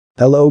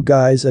Hello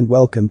guys and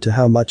welcome to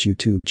How Much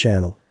YouTube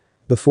channel.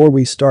 Before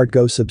we start,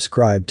 go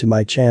subscribe to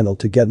my channel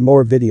to get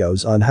more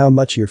videos on how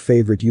much your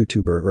favorite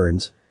YouTuber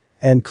earns.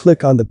 And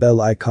click on the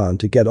bell icon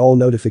to get all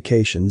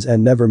notifications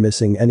and never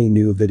missing any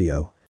new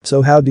video.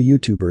 So how do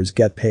YouTubers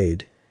get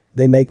paid?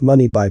 They make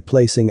money by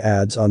placing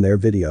ads on their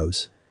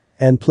videos.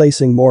 And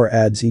placing more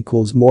ads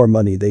equals more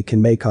money they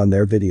can make on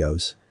their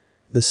videos.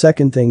 The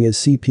second thing is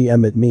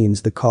CPM, it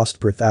means the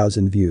cost per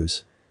 1,000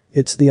 views.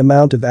 It's the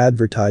amount of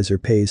advertiser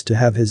pays to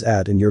have his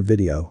ad in your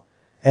video.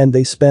 And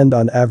they spend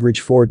on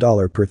average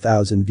 $4 per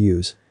 1,000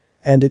 views.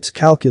 And it's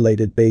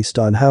calculated based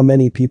on how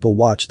many people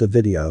watch the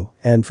video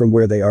and from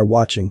where they are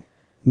watching.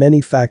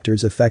 Many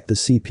factors affect the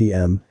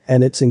CPM,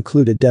 and it's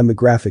included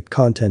demographic,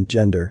 content,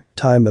 gender,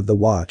 time of the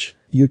watch.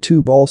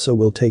 YouTube also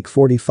will take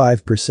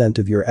 45%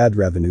 of your ad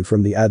revenue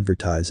from the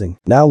advertising.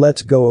 Now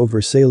let's go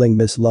over Sailing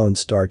Miss Lone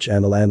Star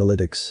channel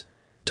analytics.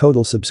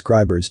 Total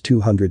subscribers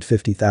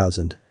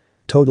 250,000.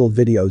 Total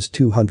videos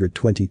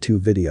 222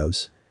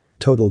 videos.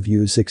 Total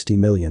views 60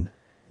 million.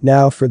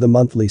 Now for the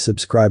monthly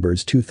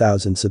subscribers,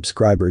 2,000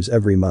 subscribers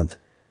every month.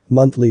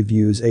 Monthly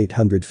views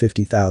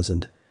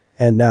 850,000.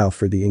 And now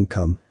for the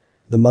income.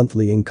 The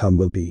monthly income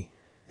will be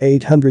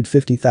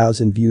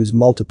 850,000 views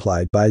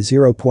multiplied by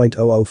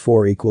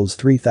 0.004 equals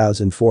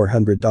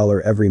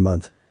 $3,400 every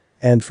month.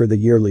 And for the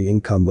yearly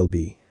income will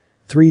be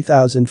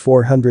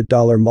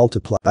 $3,400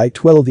 multiplied by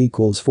 12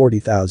 equals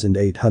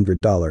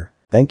 $40,800.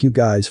 Thank you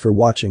guys for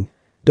watching.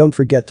 Don't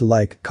forget to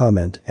like,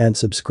 comment, and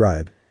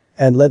subscribe.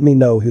 And let me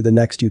know who the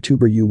next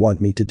YouTuber you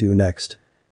want me to do next.